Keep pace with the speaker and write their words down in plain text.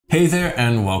Hey there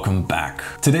and welcome back.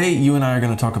 Today you and I are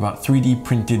going to talk about 3D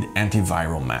printed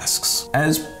antiviral masks.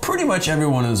 As pretty much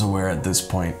everyone is aware at this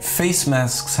point, face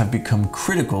masks have become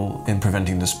critical in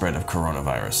preventing the spread of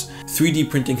coronavirus. 3D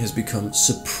printing has become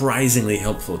surprisingly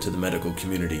helpful to the medical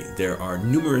community. There are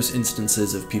numerous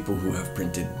instances of people who have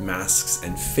printed masks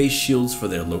and face shields for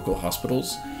their local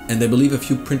hospitals, and I believe a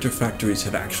few printer factories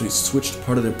have actually switched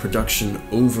part of their production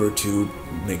over to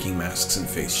making masks and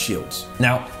face shields.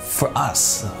 Now, for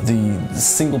us, the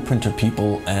single printer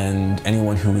people and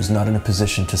anyone who is not in a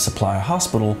position to supply a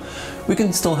hospital, we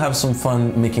can still have some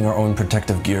fun making our own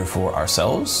protective gear for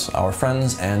ourselves, our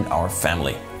friends, and our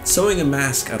family. Sewing a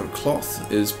mask out of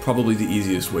cloth is probably the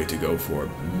easiest way to go for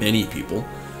many people,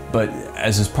 but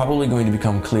as is probably going to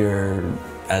become clear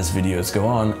as videos go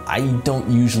on, I don't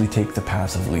usually take the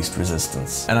path of least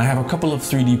resistance. And I have a couple of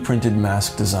 3D printed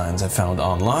mask designs I found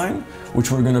online,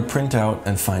 which we're gonna print out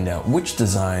and find out which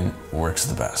design works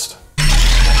the best.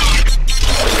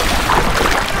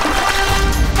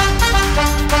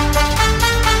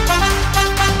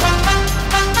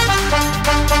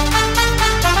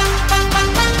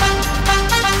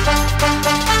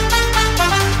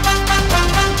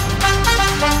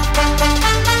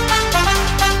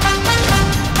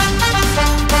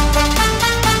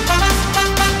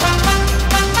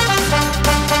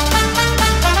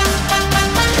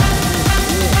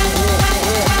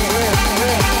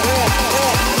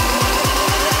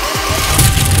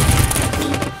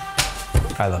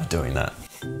 I love doing that.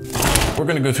 We're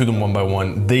gonna go through them one by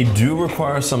one. They do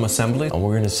require some assembly, and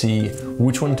we're gonna see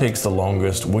which one takes the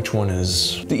longest, which one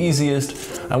is the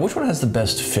easiest, and which one has the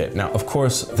best fit. Now, of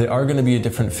course, they are gonna be a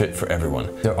different fit for everyone.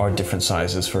 There are different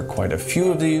sizes for quite a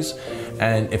few of these,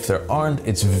 and if there aren't,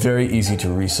 it's very easy to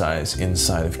resize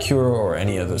inside of Cure or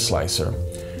any other slicer.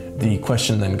 The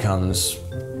question then comes,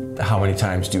 how many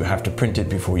times do you have to print it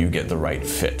before you get the right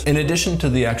fit? In addition to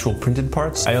the actual printed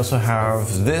parts, I also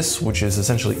have this, which is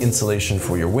essentially insulation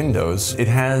for your windows. It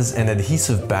has an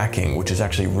adhesive backing, which is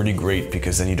actually really great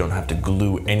because then you don't have to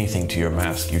glue anything to your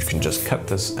mask. You can just cut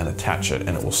this and attach it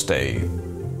and it will stay,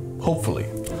 hopefully.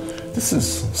 This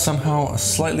is somehow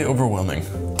slightly overwhelming.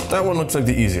 That one looks like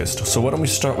the easiest, so why don't we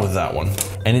start with that one?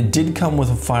 And it did come with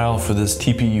a file for this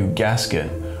TPU gasket,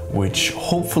 which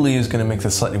hopefully is going to make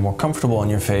this slightly more comfortable on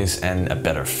your face and a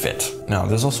better fit. Now,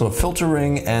 there's also a filter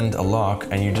ring and a lock,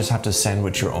 and you just have to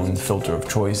sandwich your own filter of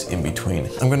choice in between.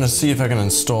 I'm going to see if I can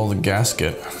install the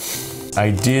gasket.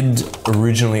 I did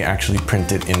originally actually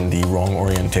print it in the wrong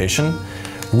orientation,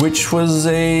 which was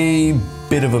a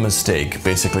bit of a mistake.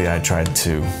 Basically,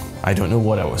 I don't know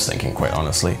what I was thinking, quite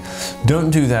honestly. Don't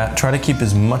do that. Try to keep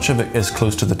as much of it as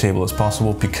close to the table as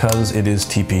possible. Because it is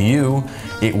TPU,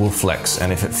 it will flex.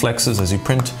 And if it flexes as you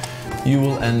print, you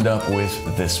will end up with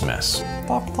this mess.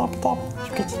 Pop, pop, pop.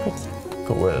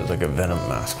 Go wear like a Venom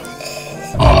mask.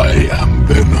 I am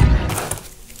Venom.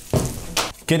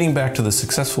 Getting back to the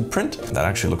successful print, that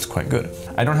actually looks quite good.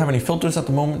 I don't have any filters at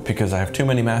the moment because I have too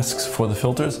many masks for the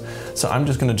filters. So I'm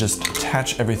just gonna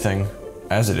attach everything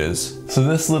as it is. So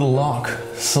this little lock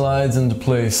slides into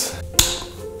place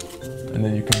and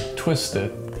then you can twist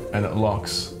it and it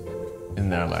locks in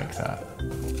there like that.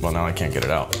 Well, now I can't get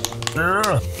it out.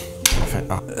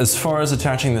 As far as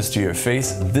attaching this to your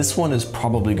face, this one is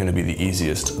probably going to be the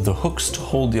easiest. The hooks to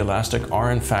hold the elastic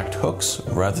are in fact hooks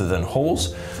rather than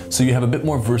holes, so you have a bit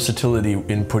more versatility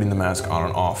in putting the mask on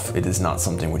and off. It is not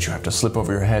something which you have to slip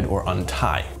over your head or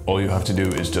untie. All you have to do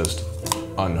is just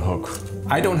unhook.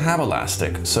 I don't have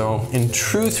elastic, so in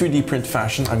true 3D print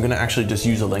fashion, I'm gonna actually just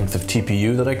use a length of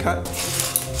TPU that I cut.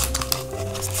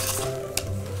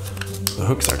 The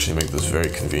hooks actually make this very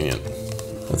convenient.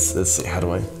 Let's see, how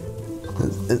do I?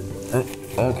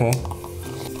 Okay.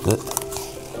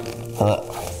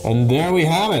 And there we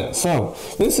have it. So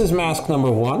this is mask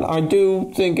number one. I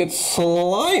do think it's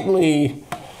slightly,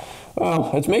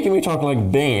 well, it's making me talk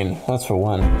like Bane, that's for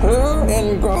one. Here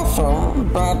in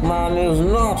Gotham, Batman is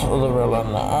not the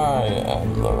villain, I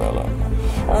am the villain.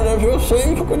 And if you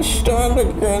think you can stand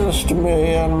against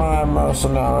me and my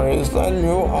mercenaries, then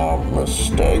you are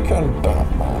mistaken,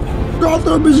 Batman.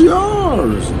 Gotham is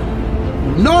yours.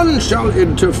 None shall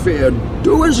interfere.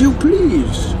 Do as you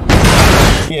please.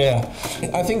 Yeah,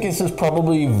 I think this is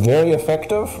probably very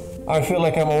effective. I feel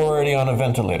like I'm already on a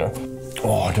ventilator.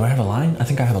 Oh, do I have a line? I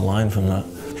think I have a line from that.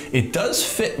 It does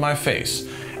fit my face,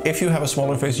 If you have a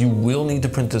smaller face, you will need to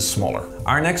print this smaller.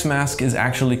 Our next mask is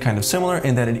actually kind of similar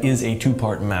in that it is a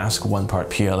two-part mask, one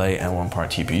part PLA and one part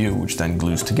TPU, which then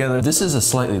glues together. This is a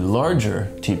slightly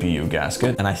larger TPU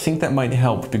gasket, and I think that might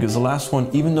help because the last one,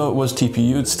 even though it was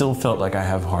TPU, it still felt like I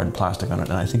have hard plastic on it,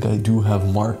 and I think I do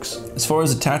have marks. As far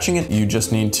as attaching it, you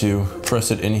just need to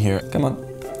press it in here. Come on,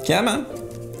 come on,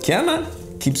 come on.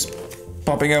 Keeps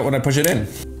popping out when I push it in.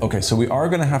 Okay, so we are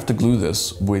gonna have to glue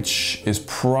this, which is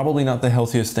probably not the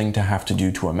healthiest thing to have to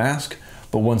do to a mask,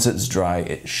 but once it's dry,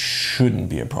 it shouldn't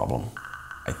be a problem,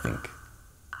 I think.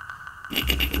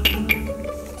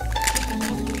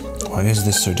 Why is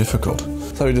this so difficult?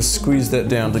 So we just squeeze that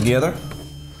down together.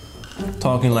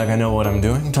 Talking like I know what I'm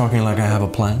doing, talking like I have a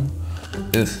plan.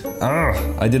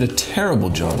 I did a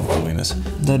terrible job of gluing this.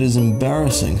 That is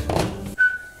embarrassing.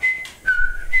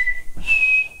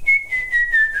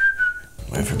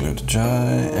 Wait for glue to dry,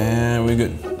 and we're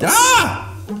good.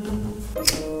 Ah!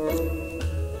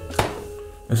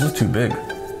 This is too big.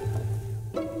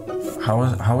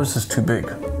 How is this too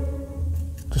big?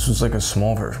 This was like a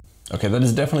small version. Okay, that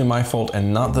is definitely my fault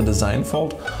and not the design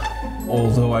fault.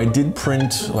 Although I did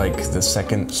print like the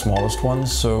second smallest one,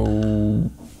 so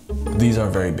these are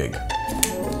very big.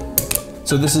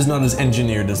 So this is not as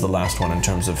engineered as the last one in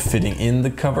terms of fitting in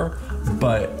the cover,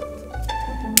 but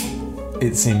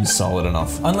it seems solid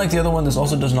enough. Unlike the other one, this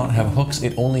also does not have hooks.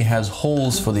 It only has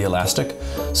holes for the elastic.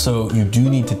 So you do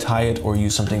need to tie it or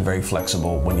use something very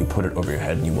flexible when you put it over your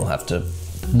head, and you will have to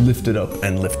lift it up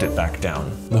and lift it back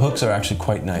down. The hooks are actually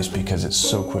quite nice because it's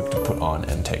so quick to put on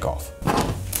and take off.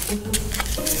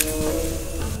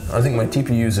 I think my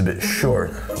TPU is a bit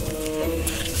short.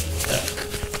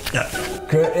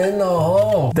 Get in the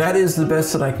hole. That is the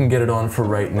best that I can get it on for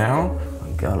right now.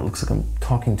 God, it looks like I'm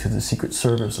talking to the Secret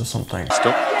Service or something.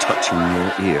 Stop touching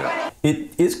your ear.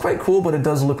 It is quite cool, but it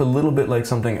does look a little bit like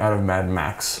something out of Mad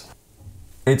Max.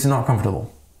 It's not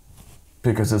comfortable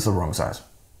because it's the wrong size.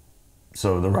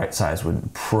 So the right size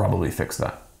would probably fix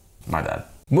that. My bad.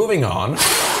 Moving on.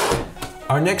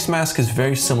 Our next mask is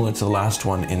very similar to the last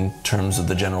one in terms of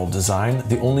the general design.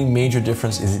 The only major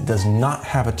difference is it does not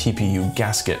have a TPU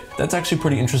gasket. That's actually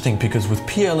pretty interesting because with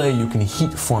PLA you can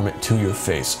heat form it to your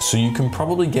face. So you can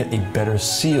probably get a better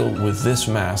seal with this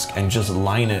mask and just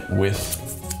line it with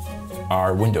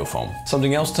our window foam.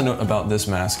 Something else to note about this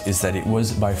mask is that it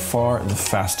was by far the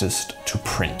fastest to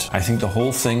print. I think the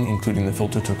whole thing, including the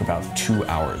filter, took about 2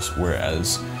 hours,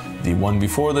 whereas the one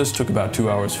before this took about 2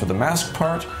 hours for the mask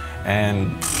part,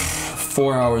 and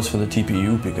 4 hours for the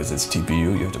TPU, because it's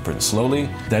TPU, you have to print slowly.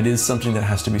 That is something that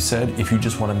has to be said. If you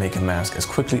just want to make a mask as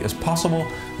quickly as possible,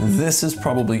 this is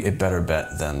probably a better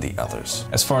bet than the others.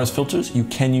 As far as filters, you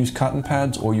can use cotton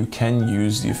pads or you can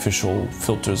use the official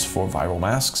filters for viral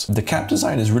masks. The cap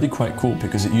design is really quite cool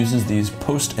because it uses these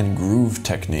post and groove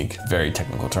technique, very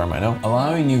technical term I know,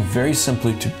 allowing you very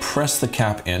simply to press the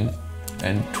cap in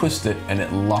and twist it and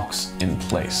it locks in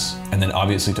place. And then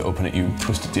obviously to open it, you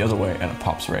twist it the other way and it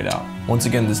pops right out. Once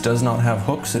again, this does not have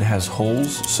hooks, it has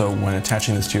holes. So when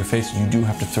attaching this to your face, you do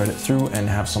have to thread it through and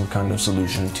have some kind of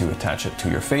solution to attach it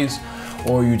to your face,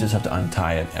 or you just have to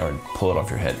untie it or pull it off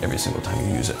your head every single time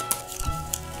you use it.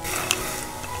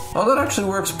 Oh, that actually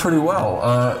works pretty well.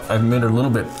 I've made it a little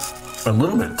bit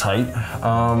tight,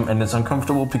 and it's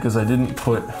uncomfortable because I didn't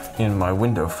put in my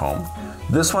window foam.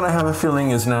 This one I have a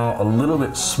feeling is now a little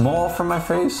bit small for my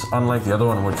face, unlike the other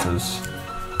one, which is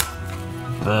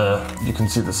you can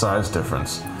see the size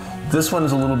difference. This one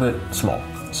is a little bit small,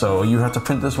 so you have to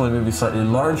print this one maybe slightly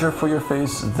larger for your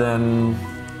face than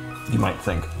you might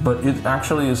think. But it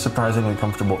actually is surprisingly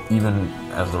comfortable even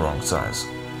as the wrong size.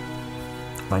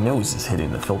 My nose is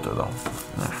hitting the filter though.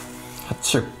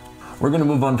 Sure. We're gonna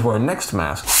move on to our next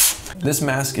mask. This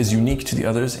mask is unique to the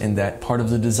others in that part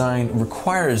of the design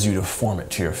requires you to form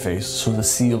it to your face, so the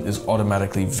seal is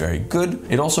automatically very good.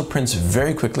 It also prints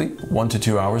very quickly, 1 to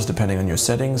 2 hours depending on your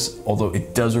settings, although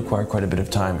it does require quite a bit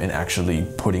of time in actually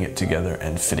putting it together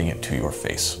and fitting it to your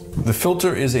face. The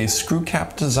filter is a screw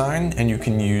cap design, and you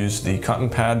can use the cotton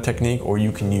pad technique or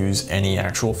you can use any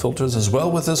actual filters as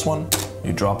well with this one.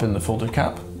 You drop in the filter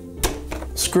cap,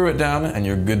 screw it down, and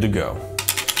you're good to go.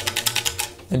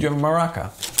 And you have a maraca.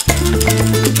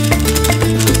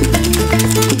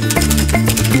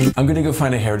 I'm gonna go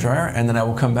find a hairdryer and then I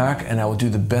will come back and I will do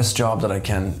the best job that I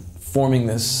can forming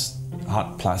this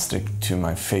hot plastic to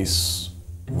my face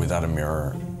without a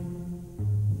mirror.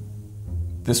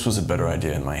 This was a better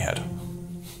idea in my head.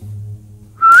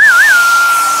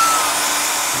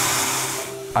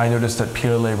 I noticed that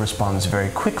PLA responds very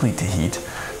quickly to heat,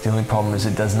 The only problem is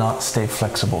it does not stay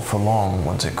flexible for long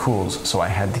once it cools, so I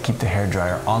had to keep the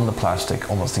hairdryer on the plastic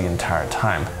almost the entire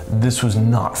time. This was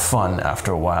not fun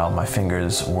after a while. My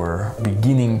fingers were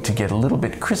beginning to get a little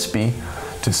bit crispy,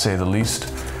 to say the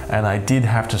least, and I did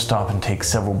have to stop and take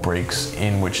several breaks,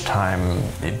 in which time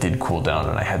it did cool down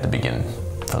and I had to begin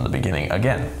from the beginning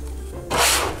again.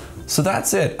 So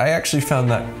that's it. I actually found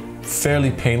that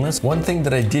fairly painless. One thing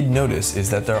that I did notice is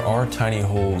that there are tiny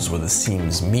holes where the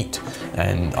seams meet,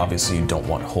 and obviously you don't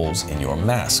want holes in your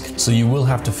mask. So you will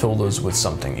have to fill those with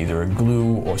something, either a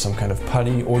glue or some kind of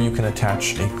putty, or you can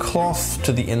attach a cloth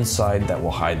to the inside that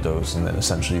will hide those, and then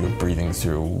essentially you're breathing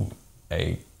through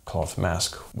a cloth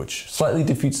mask, which slightly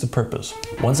defeats the purpose.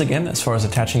 Once again, as far as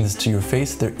attaching this to your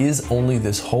face, there is only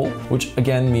this hole, which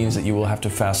again means that you will have to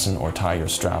fasten or tie your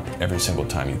strap every single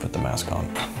time you put the mask on.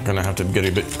 I'm gonna have to get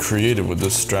a bit creative with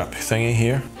this strap thingy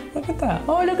here. Look at that.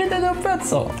 Oh, look at that little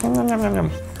pretzel.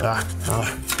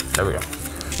 There we go.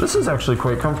 This is actually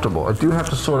quite comfortable. I do have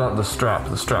to sort out the strap.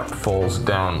 The strap falls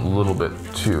down a little bit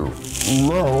too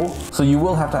low. So you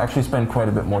will have to actually spend quite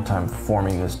a bit more time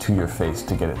forming this to your face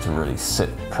to get it to really sit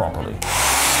properly.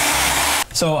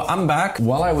 So I'm back.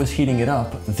 While I was heating it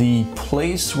up, the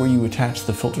place where you attach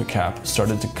the filter cap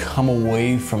started to come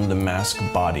away from the mask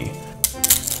body,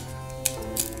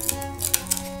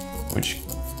 which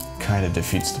kind of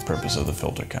defeats the purpose of the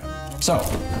filter cap.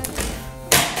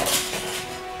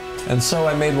 So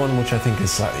I made one which I think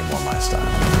is slightly more my style.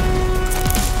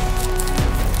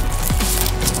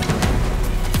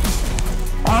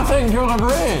 I think you're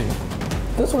green!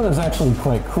 This one is actually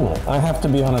quite cool. I have to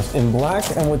be honest, in black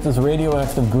and with this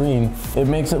radioactive green, it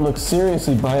makes it look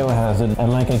seriously biohazard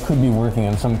and like I could be working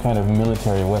in some kind of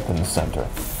military weapons center.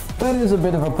 That is a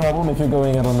bit of a problem if you're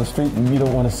going out on the street and you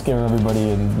don't want to scare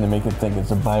everybody and make it think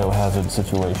it's a biohazard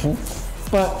situation.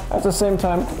 But at the same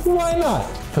time, why not?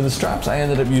 For the straps, I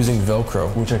ended up using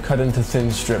Velcro, which I cut into thin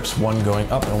strips, one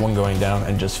going up and one going down,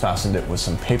 and just fastened it with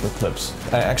some paper clips.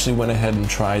 I actually went ahead and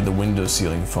tried the window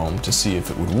sealing foam to see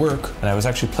if it would work, and I was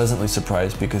actually pleasantly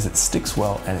surprised because it sticks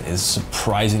well and it is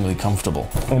surprisingly comfortable.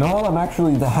 In all, I'm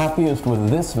actually the happiest with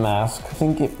this mask. I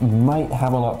think it might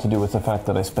have a lot to do with the fact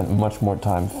that I spent much more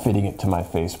time fitting it to my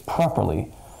face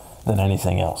properly than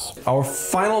anything else. Our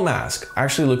final mask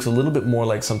actually looks a little bit more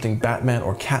like something Batman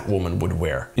or Catwoman would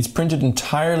wear. It's printed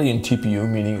entirely in TPU,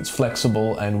 meaning it's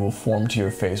flexible and will form to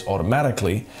your face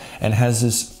automatically, and has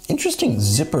this interesting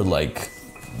zipper-like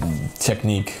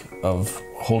technique of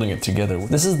holding it together.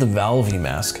 This is the Valvey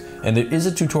mask, and there is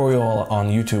a tutorial on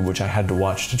YouTube which I had to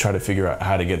watch to try to figure out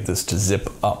how to get this to zip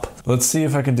up. Let's see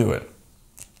if I can do it.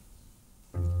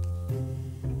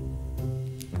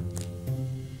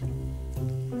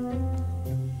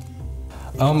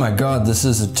 Oh my god, this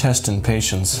is a test in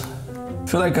patience. I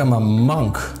feel like I'm a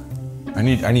monk. I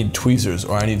need tweezers,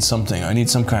 or I need something. I need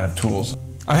some kind of tools.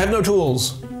 I have no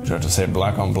tools! I have to say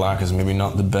black on black is maybe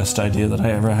not the best idea that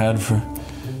I ever had for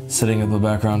setting up a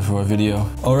background for a video.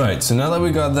 Alright, so now that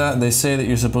we got that, they say that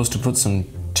you're supposed to put some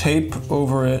tape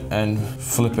over it and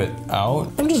flip it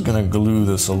out. I'm just gonna glue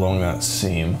this along that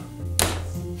seam.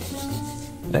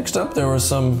 Next up, there were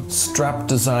some strap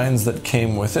designs that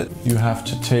came with it. You have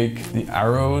to take the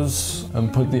arrows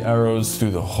and put the arrows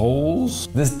through the holes.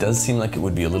 This does seem like it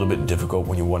would be a little bit difficult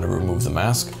when you want to remove the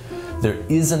mask. There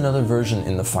is another version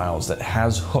in the files that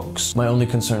has hooks. My only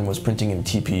concern was printing in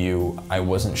TPU. I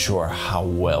wasn't sure how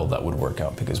well that would work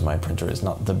out because my printer is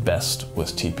not the best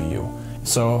with TPU.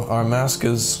 So our mask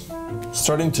is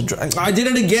starting to dry. I did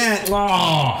it again!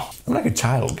 Oh! I'm like a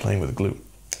child playing with glue.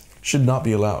 Should not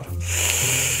be allowed.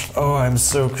 Oh, I'm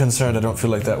so concerned I don't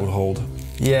feel like that would hold.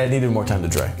 Yeah, it needed more time to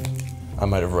dry. I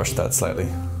might have rushed that slightly.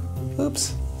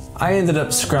 Oops. I ended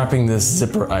up scrapping this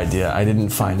zipper idea. I didn't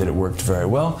find that it worked very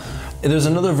well. There's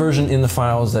another version in the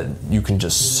files that you can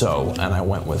just sew, and I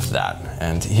went with that.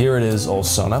 And here it is all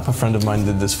sewn up. A friend of mine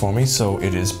did this for me, so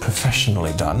it is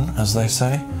professionally done, as they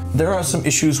say. There are some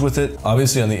issues with it.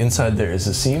 Obviously on the inside there is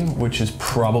a seam, which is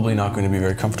probably not going to be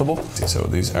very comfortable. So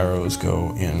these arrows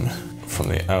go in from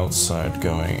the outside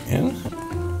going in.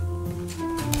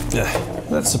 Yeah,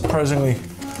 that's surprisingly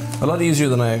a lot easier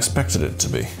than I expected it to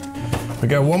be. We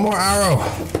got one more arrow.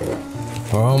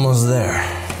 We're almost there.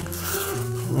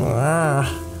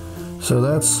 Ah, so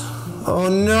that's, oh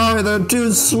no, they're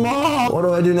too small. What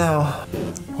do I do now?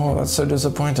 Oh, that's so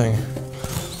disappointing.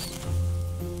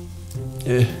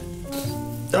 Yeah.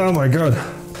 Oh my god.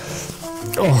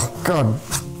 Oh god.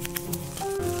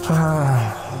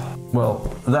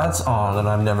 Well, that's on and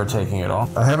I'm never taking it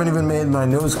off. I haven't even made my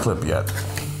nose clip yet.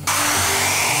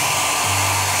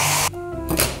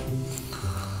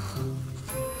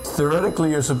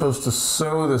 Theoretically, you're supposed to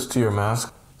sew this to your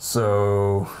mask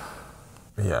So,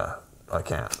 yeah, I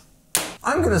can't.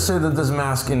 I'm gonna say that this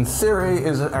mask in theory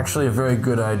is actually a very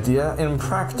good idea. In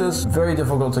practice, very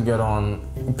difficult to get on,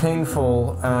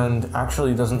 painful, and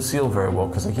actually doesn't seal very well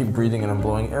because I keep breathing and I'm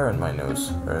blowing air in my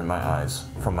nose, or in my eyes,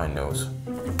 from my nose.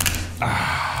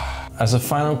 As a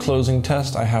final closing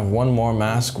test, I have one more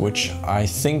mask, which I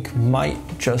think might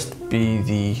just be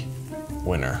the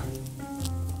winner.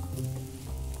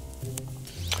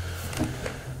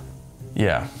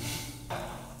 Yeah.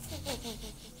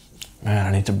 Man,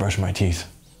 I need to brush my teeth.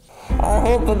 I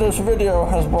hope that this video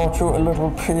has brought you a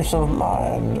little peace of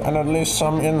mind and at least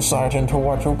some insight into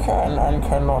what you can and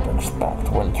cannot expect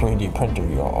when 3D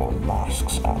printing your own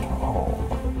masks at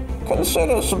home.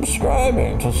 Consider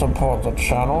subscribing to support the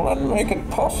channel and make it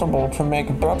possible to make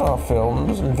better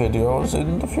films and videos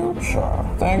in the future.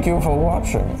 Thank you for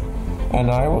watching,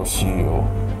 and I will see you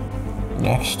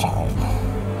next time.